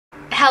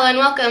Hello and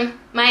welcome.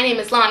 My name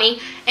is Lonnie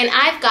and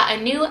I've got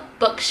a new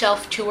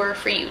bookshelf tour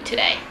for you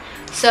today.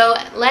 So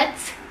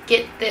let's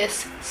get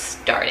this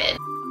started.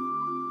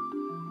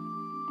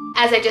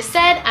 As I just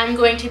said, I'm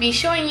going to be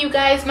showing you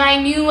guys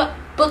my new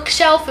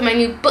bookshelf and my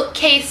new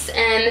bookcase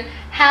and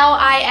how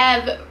I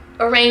have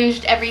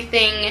arranged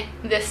everything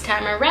this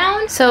time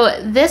around.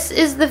 So this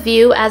is the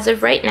view as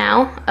of right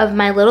now of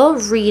my little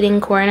reading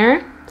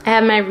corner. I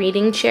have my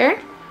reading chair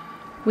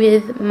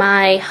with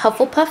my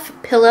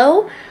Hufflepuff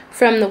pillow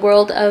from the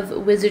World of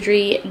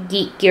Wizardry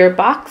Geek Gear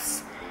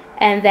box,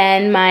 and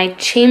then my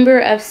Chamber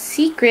of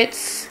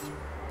Secrets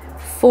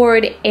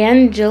Ford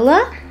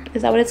Angela,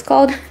 is that what it's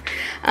called?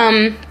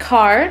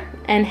 Car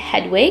and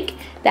headwig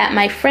that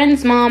my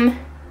friend's mom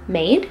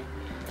made.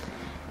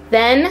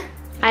 Then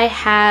I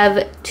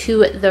have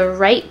to the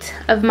right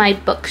of my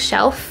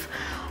bookshelf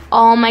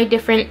all my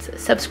different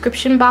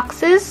subscription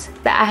boxes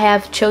that I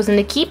have chosen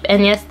to keep,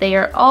 and yes, they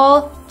are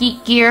all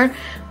Geek Gear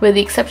with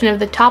the exception of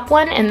the top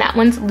one, and that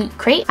one's Loot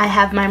Crate. I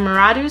have my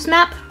Marauders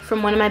map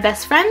from one of my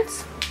best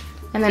friends,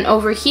 and then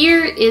over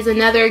here is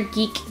another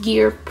Geek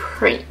Gear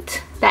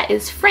print that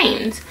is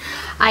framed.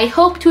 I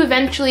hope to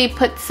eventually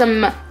put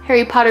some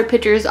Harry Potter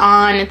pictures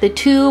on the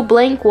two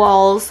blank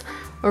walls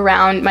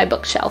around my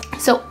bookshelf.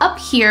 So up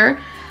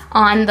here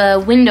on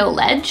the window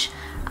ledge,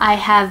 I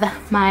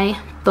have my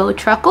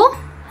Bowtruckle,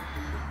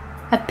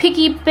 a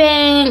piggy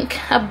bank,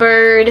 a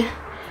bird,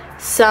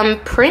 some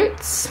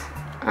prints,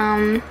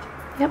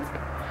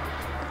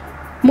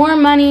 more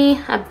money,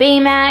 a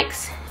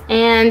Baymax,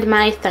 and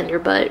my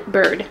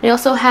Thunderbird. I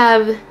also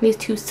have these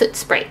two soot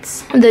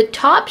sprites. The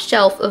top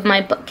shelf of my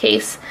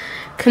bookcase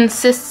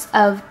consists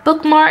of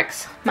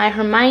bookmarks, my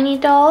Hermione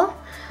doll,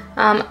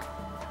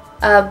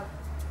 a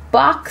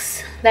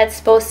box that's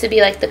supposed to be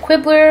like the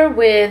Quibbler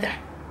with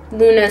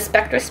Luna's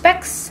Spectra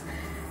Specs,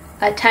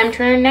 a Time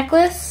Turner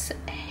necklace,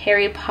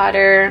 Harry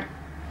Potter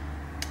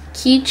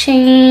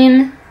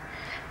keychain,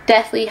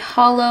 Deathly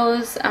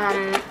Hallows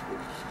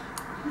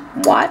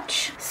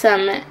watch,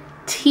 some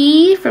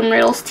tea from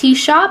Riddle's Tea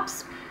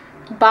Shops,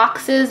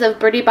 boxes of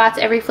Bertie Bott's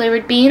Every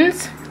Flavored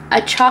Beans,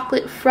 a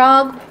chocolate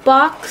frog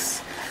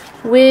box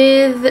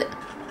with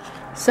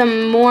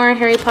some more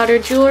Harry Potter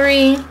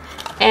jewelry,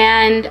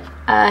 and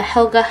a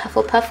Helga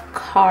Hufflepuff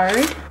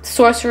card,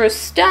 Sorcerer's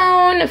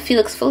Stone,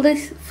 Felix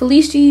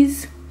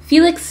Felicis,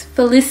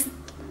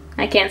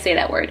 I can't say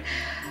that word,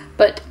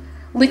 but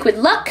Liquid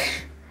Luck,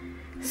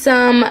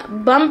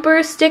 some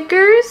bumper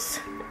stickers,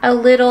 a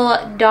little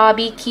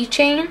Dobby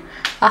keychain,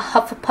 a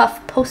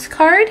Hufflepuff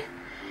postcard,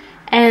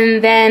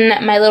 and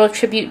then my little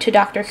tribute to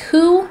Doctor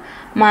Who,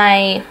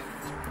 my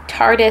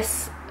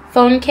TARDIS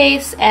phone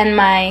case, and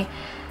my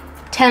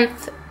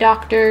 10th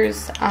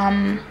Doctor's,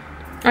 or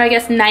I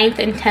guess 9th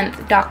and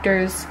 10th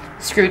Doctor's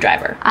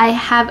screwdriver. I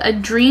have a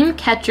dream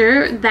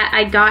catcher that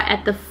I got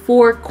at the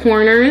Four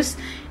Corners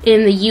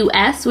in the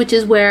US, which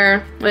is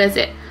where, what is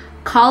it,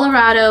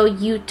 Colorado,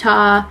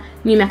 Utah,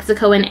 New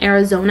Mexico, and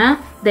Arizona,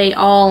 they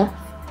all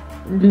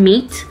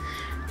meet.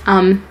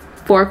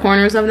 Four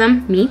corners of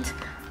them meet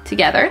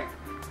together.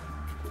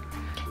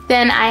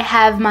 Then I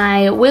have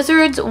my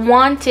Wizards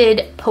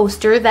Wanted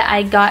poster that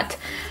I got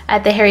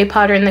at the Harry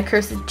Potter and the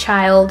Cursed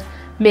Child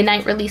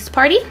midnight release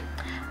party.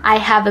 I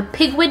have a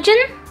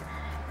Pigwidgeon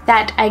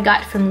that I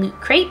got from Loot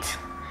Crate,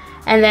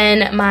 and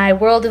then my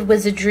World of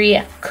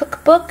Wizardry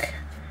cookbook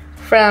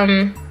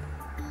from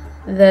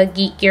the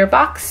Geek Gear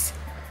box.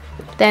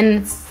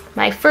 Then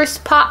my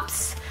first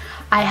pops,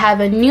 I have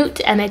a Newt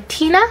and a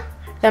Tina.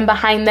 Then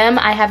behind them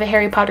I have a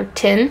Harry Potter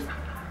tin.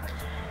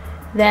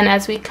 Then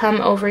as we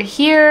come over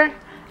here,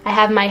 I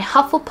have my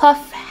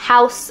Hufflepuff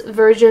house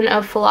version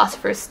of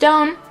Philosopher's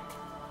Stone.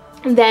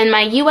 Then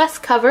my US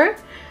cover.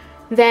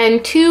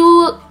 Then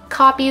two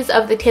copies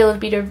of The Tale of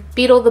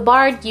Beetle the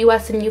Bard,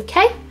 US and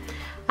UK.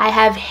 I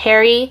have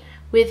Harry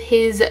with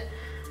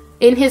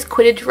in his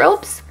Quidditch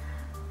robes.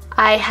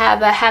 I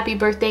have a Happy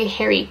Birthday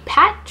Harry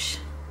patch,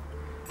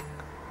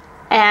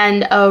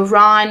 and a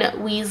Ron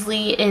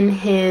Weasley in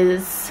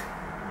his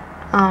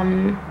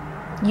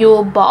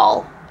Yule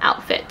Ball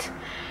outfit.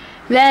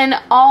 Then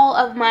all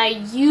of my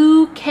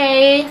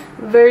UK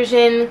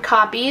version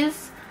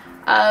copies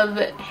of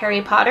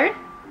Harry Potter.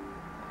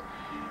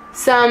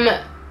 Some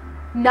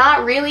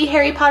not really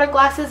Harry Potter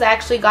glasses. I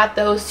actually got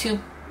those to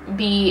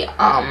be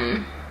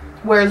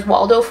Where's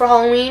Waldo for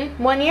Halloween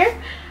one year,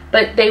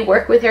 but they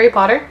work with Harry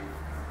Potter.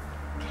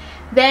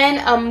 Then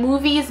a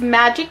Movies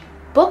Magic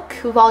book,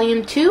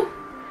 volume 2.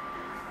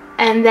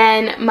 And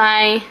then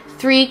my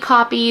 3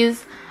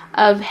 copies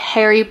of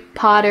Harry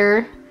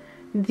Potter,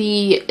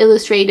 the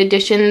illustrated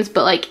editions,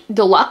 but like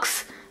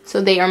deluxe. So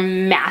they are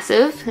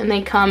massive, and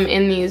they come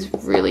in these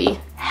really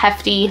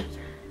hefty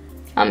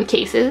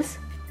cases.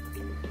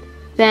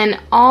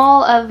 Then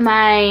all of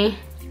my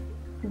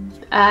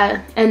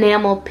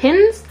enamel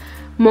pins,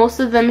 most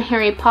of them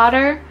Harry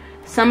Potter,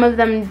 some of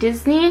them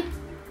Disney,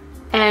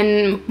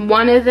 and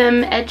one of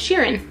them Ed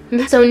Sheeran.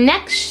 So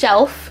next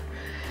shelf,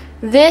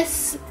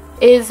 this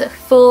is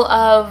full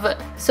of,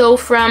 so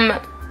from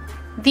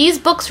these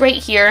books right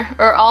here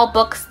are all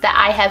books that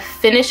I have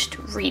finished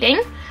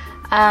reading.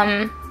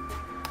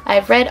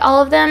 I've read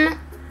all of them.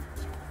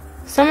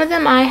 Some of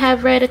them I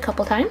have read a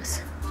couple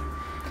times.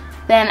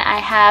 Then I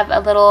have a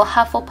little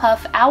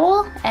Hufflepuff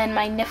owl and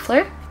my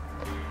Niffler.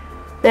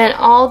 Then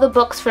all the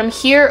books from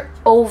here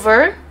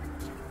over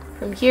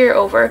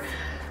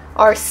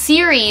are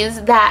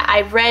series that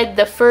I've read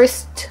the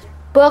first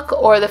book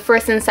or the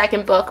first and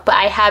second book, but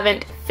I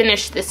haven't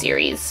finished the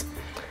series.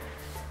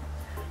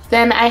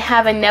 Then I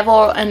have a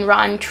Neville and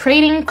Ron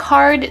trading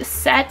card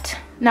set.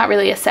 Not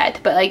really a set,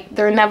 but like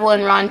they're Neville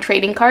and Ron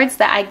trading cards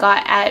that I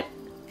got at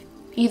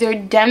either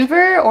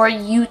Denver or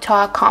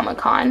Utah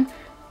Comic-Con.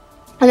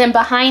 And then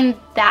behind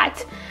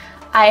that,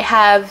 I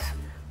have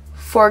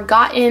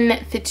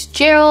Forgotten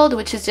Fitzgerald,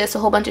 which is just a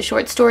whole bunch of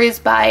short stories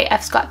by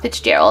F. Scott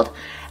Fitzgerald,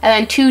 and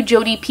then 2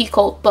 Jodi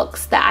Picoult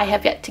books that I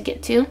have yet to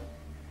get to.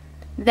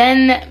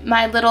 Then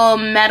my little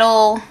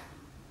metal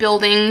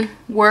building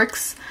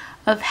works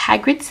of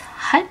Hagrid's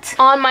Hut.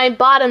 On my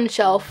bottom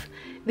shelf,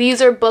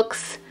 these are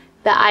books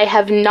that I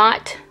have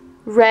not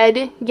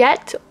read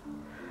yet.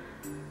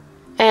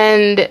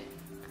 And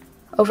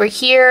over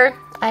here,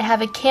 I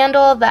have a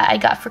candle that I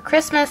got for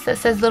Christmas that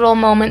says Little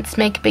Moments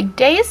Make Big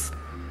Days.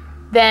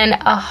 Then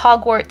a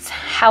Hogwarts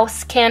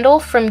house candle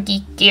from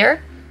Geek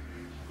Gear.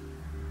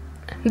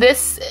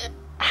 This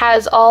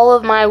has all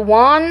of my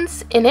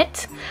wands in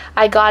it.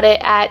 I got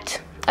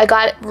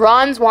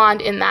Ron's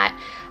wand in that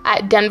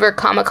at Denver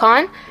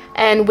Comic-Con.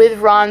 And with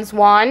Ron's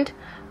wand,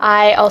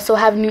 I also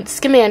have Newt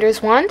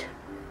Scamander's wand.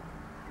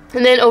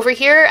 And then over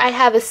here, I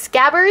have a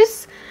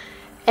Scabbers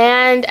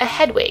and a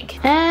Hedwig.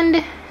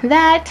 And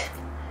that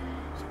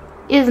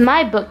is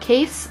my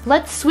bookcase.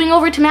 Let's swing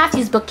over to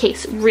Matthew's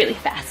bookcase really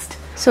fast.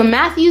 So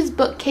Matthew's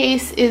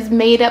bookcase is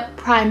made up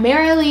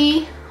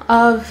primarily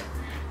of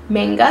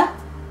manga.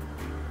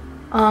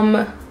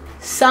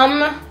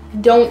 Some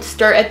don't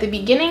start at the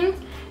beginning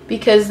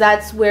because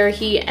that's where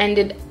he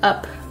ended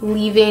up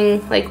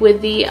leaving, like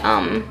with the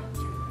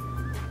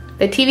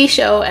TV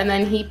show, and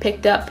then he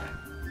picked up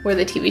where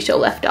the TV show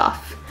left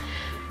off.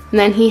 And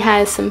then he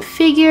has some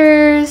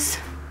figures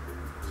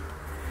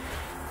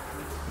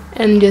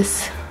and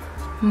just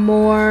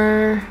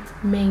more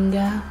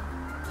manga.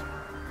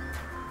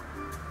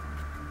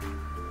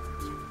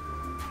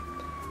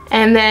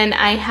 And then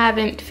I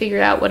haven't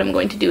figured out what I'm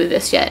going to do with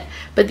this yet.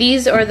 But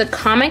these are the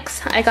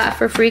comics I got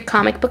for free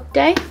comic book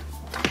day.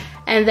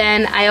 And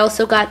then I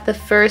also got the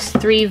first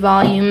 3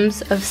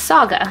 volumes of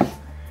Saga.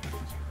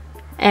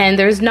 And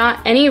there's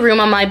not any room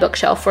on my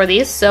bookshelf for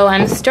these, so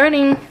I'm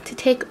starting to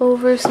take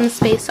over some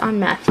space on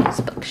Matthew's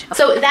bookshelf.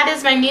 So that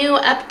is my new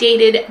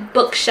updated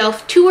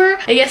bookshelf tour.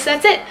 I guess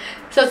that's it.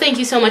 So thank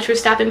you so much for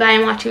stopping by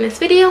and watching this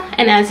video.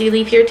 And as you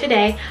leave here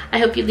today, I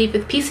hope you leave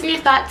with peace in your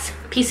thoughts,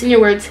 peace in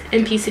your words,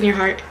 and peace in your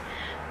heart.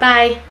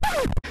 Bye.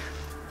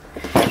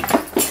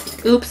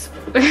 Oops.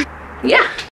 Yeah.